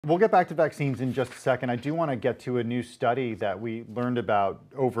We'll get back to vaccines in just a second. I do want to get to a new study that we learned about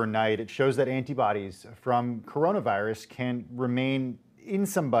overnight. It shows that antibodies from coronavirus can remain in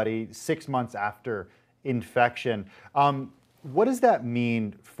somebody 6 months after infection. What does that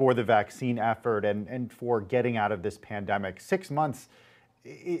mean for the vaccine effort and for getting out of this pandemic? 6 months,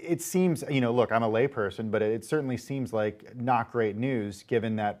 it seems, look, I'm a layperson, but it certainly seems like not great news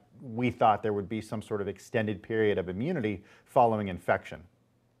given that we thought there would be some sort of extended period of immunity following infection.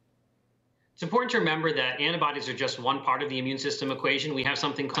 It's important to remember that antibodies are just one part of the immune system equation. We have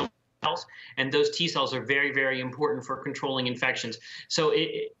something called cells, and those T cells are very, very important for controlling infections. So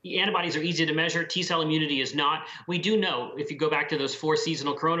antibodies are easy to measure. T cell immunity is not. We do know, if you go back to those 4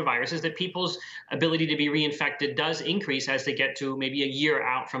 seasonal coronaviruses, that people's ability to be reinfected does increase as they get to maybe a year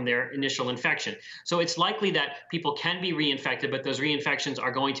out from their initial infection. So it's likely that people can be reinfected, but those reinfections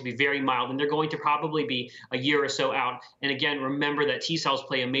are going to be very mild, and they're going to probably be a year or so out. And again, remember that T cells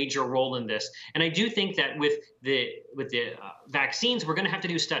play a major role in this. And I do think that with the vaccines, we're going to have to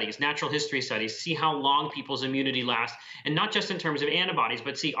do studies, natural history studies, see how long people's immunity lasts, and not just in terms of antibodies,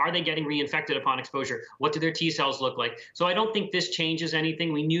 but see, are they getting reinfected upon exposure? What do their T cells look like? So I don't think this changes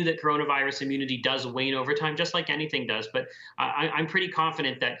anything. We knew that coronavirus immunity does wane over time, just like anything does. But I'm pretty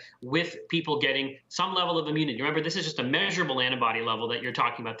confident that with people getting some level of immunity, remember, this is just a measurable antibody level that you're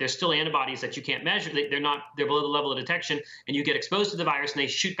talking about. There's still antibodies that you can't measure. They're below the level of detection, and you get exposed to the virus and they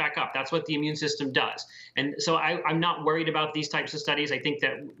shoot back up. That's what the immune system does. And so I'm not worried about these types of studies. I think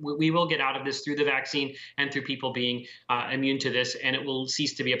that we will get out of this through the vaccine and through people being immune to this, and it will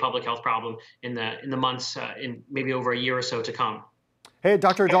cease to be a public health problem in the months, in maybe over a year or so to come. Hey,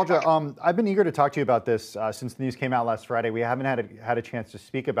 Dr. Adalja, I've been eager to talk to you about this since the news came out last Friday. We haven't had a chance to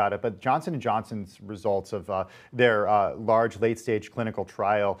speak about it, but Johnson & Johnson's results of their large late-stage clinical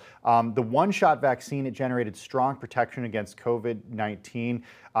trial, the one-shot vaccine, it generated strong protection against COVID-19,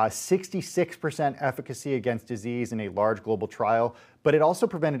 66% efficacy against disease in a large global trial, but it also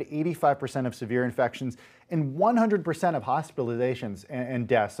prevented 85% of severe infections and 100% of hospitalizations and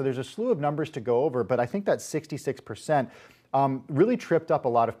deaths. So there's a slew of numbers to go over, but I think that 66% really tripped up a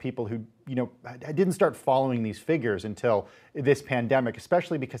lot of people who, didn't start following these figures until this pandemic,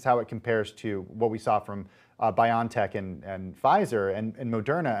 especially because how it compares to what we saw from BioNTech and Pfizer and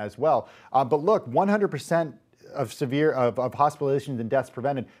Moderna as well. But look, 100% of hospitalizations and deaths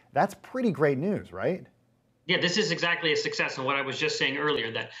prevented. That's pretty great news, right? Yeah, this is exactly a success. And what I was just saying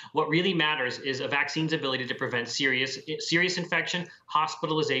earlier, that what really matters is a vaccine's ability to prevent serious infection,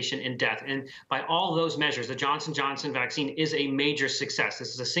 hospitalization, and death. And by all those measures, the Johnson & Johnson vaccine is a major success. This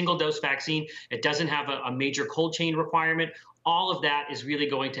is a single-dose vaccine. It doesn't have a major cold chain requirement. All of that is really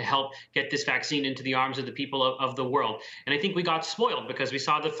going to help get this vaccine into the arms of the people of the world. And I think we got spoiled because we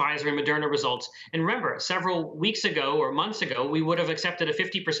saw the Pfizer and Moderna results. And remember, several weeks ago or months ago, we would have accepted a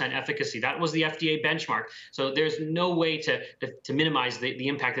 50% efficacy. That was the FDA benchmark. So there's no way to minimize the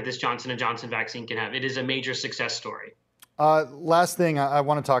impact that this Johnson & Johnson vaccine can have. It is a major success story. Last thing, I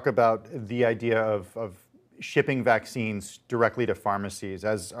want to talk about the idea of shipping vaccines directly to pharmacies.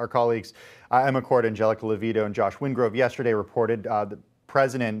 As our colleagues Emma Cord, Angelica Levito, and Josh Wingrove yesterday reported, the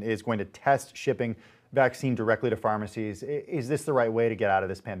president is going to test shipping vaccine directly to pharmacies. Is this the right way to get out of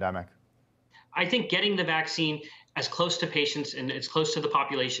this pandemic? I think getting the vaccine as close to patients and as close to the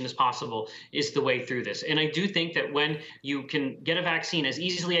population as possible is the way through this. And I do think that when you can get a vaccine as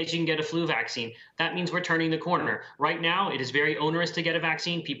easily as you can get a flu vaccine, that means we're turning the corner. Right now, it is very onerous to get a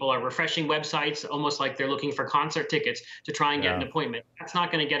vaccine. People are refreshing websites almost like they're looking for concert tickets to try and get an appointment. That's not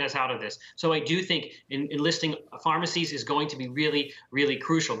going to get us out of this. So I do think enlisting pharmacies is going to be really, really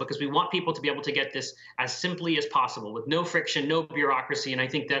crucial because we want people to be able to get this as simply as possible with no friction, no bureaucracy. And I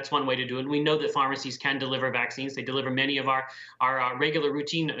think that's one way to do it. And we know that pharmacies can deliver vaccines. They deliver many of our regular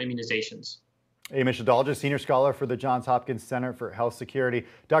routine immunizations. Amish Adalja, Senior Scholar for the Johns Hopkins Center for Health Security.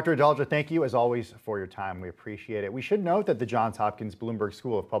 Dr. Adalja, thank you as always for your time. We appreciate it. We should note that the Johns Hopkins Bloomberg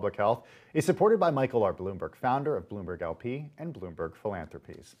School of Public Health is supported by Michael R. Bloomberg, founder of Bloomberg LP and Bloomberg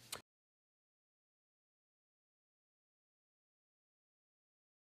Philanthropies.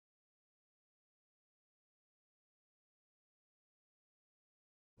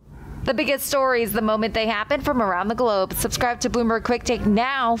 The biggest stories the moment they happen from around the globe. Subscribe to Bloomberg Quicktake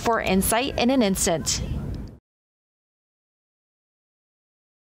now for insight in an instant.